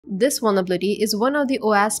This vulnerability is one of the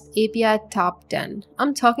OWASP API top 10.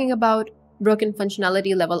 I'm talking about broken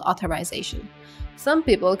functionality level authorization. Some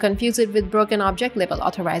people confuse it with broken object level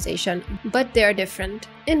authorization, but they are different.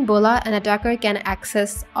 In BOLA, an attacker can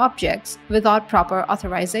access objects without proper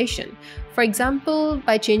authorization. For example,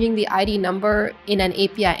 by changing the ID number in an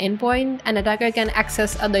API endpoint, an attacker can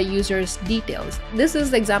access other users' details. This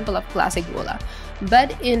is the example of classic BOLA.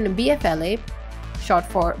 But in BFLA, short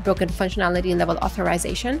for broken functionality level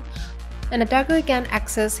authorization, an attacker can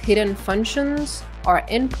access hidden functions or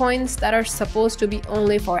endpoints that are supposed to be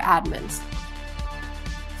only for admins.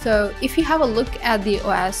 So if you have a look at the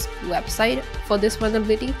OWASP website for this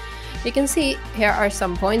vulnerability, you can see here are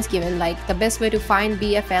some points given, like the best way to find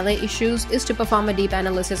BFLA issues is to perform a deep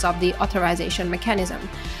analysis of the authorization mechanism.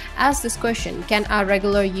 Ask this question: can a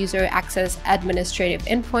regular user access administrative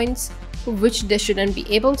endpoints, which they shouldn't be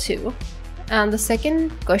able to? And the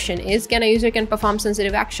second question is, can a user perform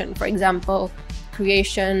sensitive action, for example,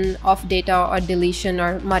 creation of data or deletion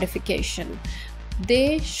or modification?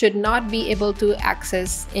 They should not be able to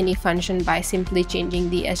access any function by simply changing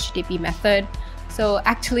the HTTP method. So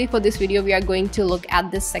actually for this video, we are going to look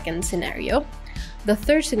at this second scenario. The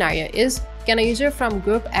third scenario is, can a user from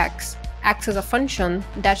group X access a function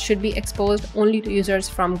that should be exposed only to users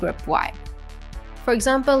from group Y? For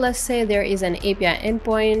example, let's say there is an API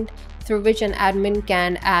endpoint through which an admin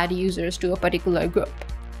can add users to a particular group.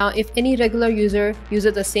 Now, if any regular user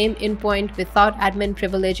uses the same endpoint without admin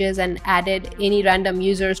privileges and added any random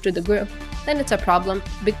users to the group, then it's a problem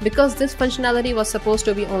because this functionality was supposed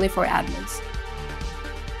to be only for admins.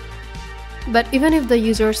 But even if the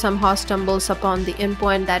user somehow stumbles upon the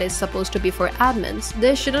endpoint that is supposed to be for admins,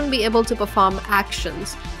 they shouldn't be able to perform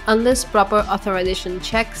actions unless proper authorization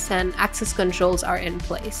checks and access controls are in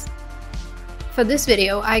place. For this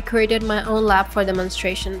video, I created my own lab for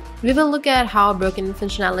demonstration. We will look at how broken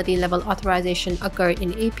functionality level authorization occur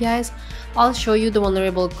in APIs. I'll show you the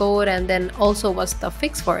vulnerable code and then also what's the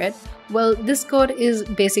fix for it. Well, this code is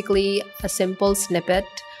basically a simple snippet.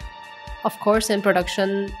 Of course, in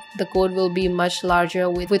production, the code will be much larger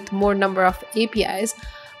with more number of APIs,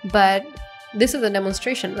 but this is a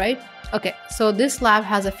demonstration, right? Okay, so this lab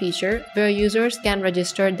has a feature where users can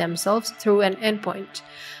register themselves through an endpoint.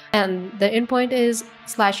 And the endpoint is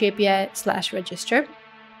 /API/register.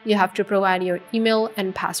 You have to provide your email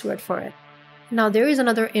and password for it. Now there is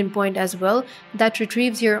another endpoint as well that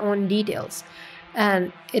retrieves your own details,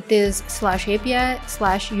 and it is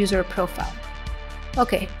 /API/user profile.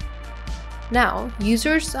 Okay, now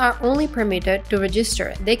users are only permitted to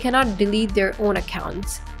register. They cannot delete their own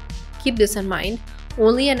accounts. Keep this in mind.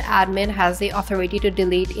 Only an admin has the authority to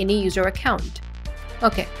delete any user account.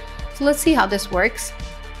 Okay, so let's see how this works.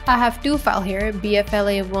 I have two files here,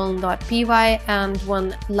 bfla vuln.py and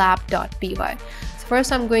one lab.py. So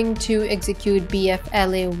first I'm going to execute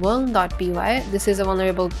bfla vuln.py. This is a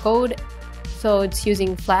vulnerable code, so it's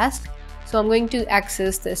using Flask. So I'm going to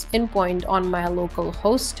access this endpoint on my local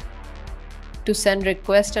host. To send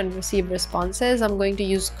requests and receive responses, I'm going to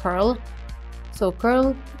use curl. So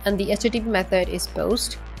curl, and the HTTP method is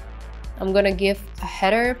post. I'm going to give a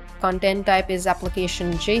header, content type is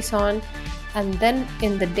application JSON, and then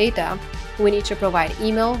in the data, we need to provide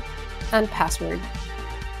email and password.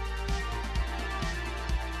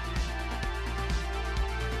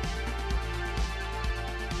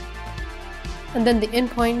 And then the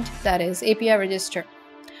endpoint, that is API register.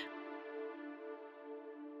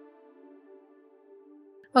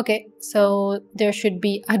 Okay, so there should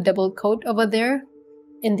be a double quote over there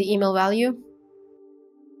in the email value.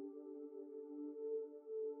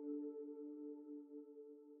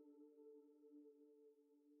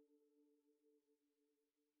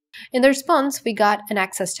 In the response, we got an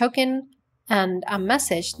access token and a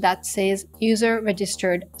message that says user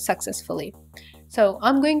registered successfully. So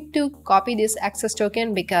I'm going to copy this access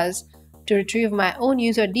token because to retrieve my own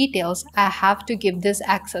user details, I have to give this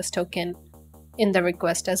access token in the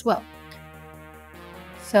request as well.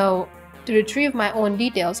 So to retrieve my own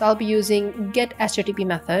details, I'll be using getHTTP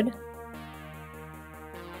method.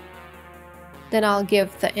 Then I'll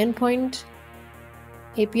give the endpoint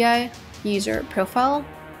API user profile.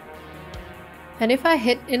 And if I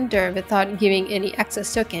hit enter without giving any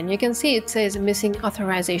access token, you can see it says missing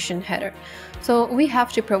authorization header. So we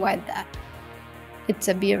have to provide that. It's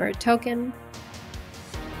a bearer token.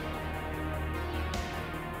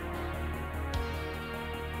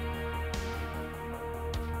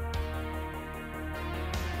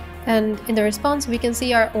 And in the response, we can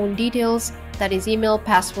see our own details, that is email,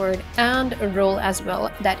 password, and a role as well,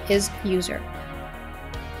 that is user.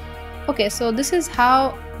 Okay, so this is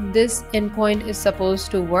how this endpoint is supposed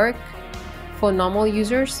to work for normal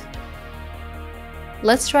users.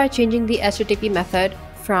 Let's try changing the HTTP method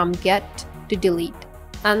from get to delete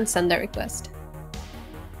and send the request.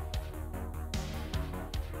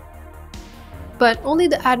 But only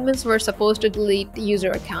the admins were supposed to delete the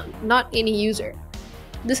user account, not any user.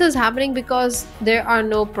 This is happening because there are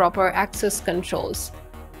no proper access controls.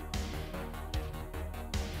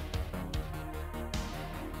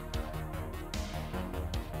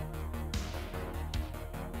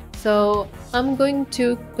 So I'm going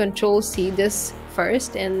to Control-C this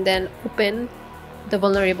first and then open the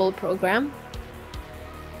vulnerable program.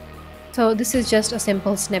 So this is just a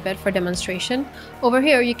simple snippet for demonstration. Over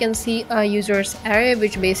here you can see a user's array,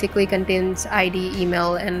 which basically contains ID,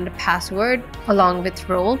 email, and password along with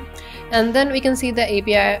role. And then we can see the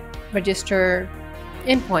API register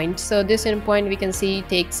endpoint. So this endpoint we can see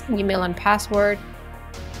takes email and password.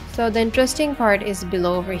 So the interesting part is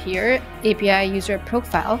below over here, API user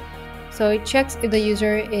profile. So it checks if the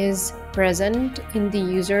user is present in the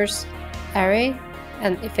user's array,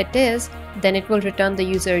 and if it is, then it will return the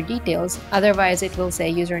user details, otherwise it will say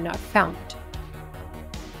user not found.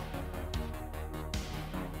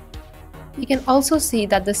 You can also see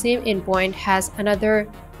that the same endpoint has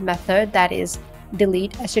another method, that is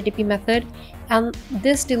delete HTTP method, and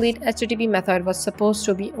this delete HTTP method was supposed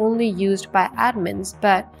to be only used by admins,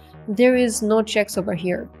 but there is no checks over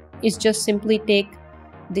here. It's just simply take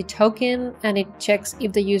the token and it checks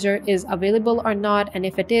if the user is available or not, and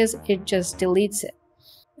if it is, it just deletes it.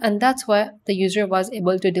 And that's why the user was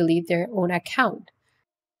able to delete their own account.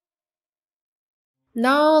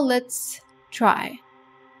 Now let's try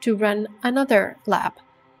to run another lab,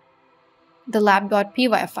 the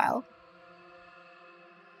lab.py file.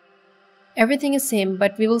 Everything is same,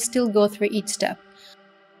 but we will still go through each step.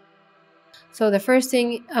 So the first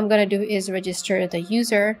thing I'm going to do is register the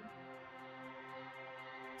user.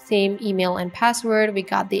 Same email and password, we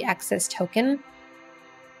got the access token.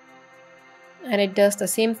 And it does the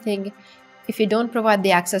same thing. If you don't provide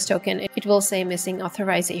the access token, it will say missing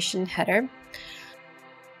authorization header.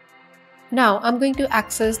 Now I'm going to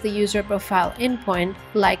access the user profile endpoint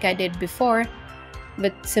like I did before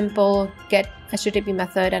with simple get HTTP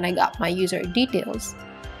method, and I got my user details.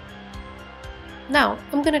 Now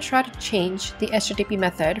I'm going to try to change the HTTP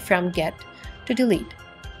method from get to delete.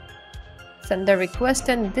 Send the request,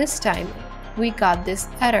 and this time we got this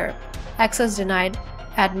error, access denied,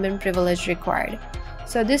 admin privilege required.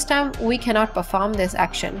 So this time we cannot perform this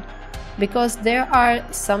action because there are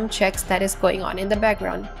some checks that is going on in the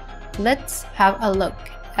background. Let's have a look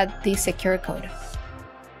at the secure code.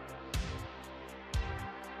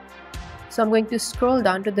 So I'm going to scroll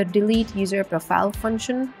down to the delete user profile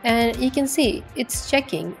function, and you can see it's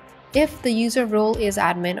checking if the user role is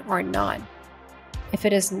admin or not. If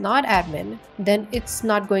it is not admin, then it's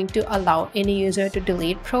not going to allow any user to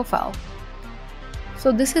delete profile.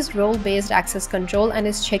 So this is role-based access control and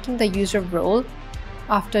is checking the user role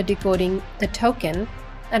after decoding the token,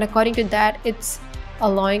 and according to that, it's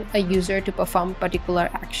allowing a user to perform particular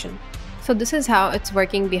action. So this is how it's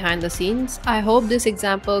working behind the scenes. I hope this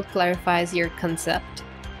example clarifies your concept.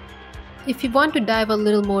 If you want to dive a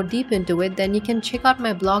little more deep into it, then you can check out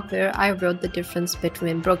my blog where I wrote the difference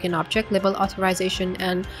between broken object level authorization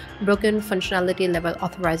and broken functionality level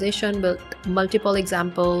authorization with multiple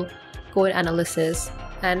example, code analysis,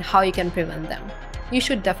 and how you can prevent them. You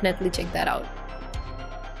should definitely check that out.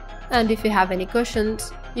 And if you have any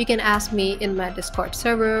questions, you can ask me in my Discord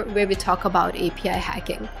server where we talk about API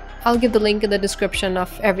hacking. I'll give the link in the description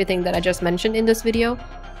of everything that I just mentioned in this video.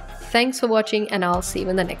 Thanks for watching, and I'll see you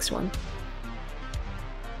in the next one.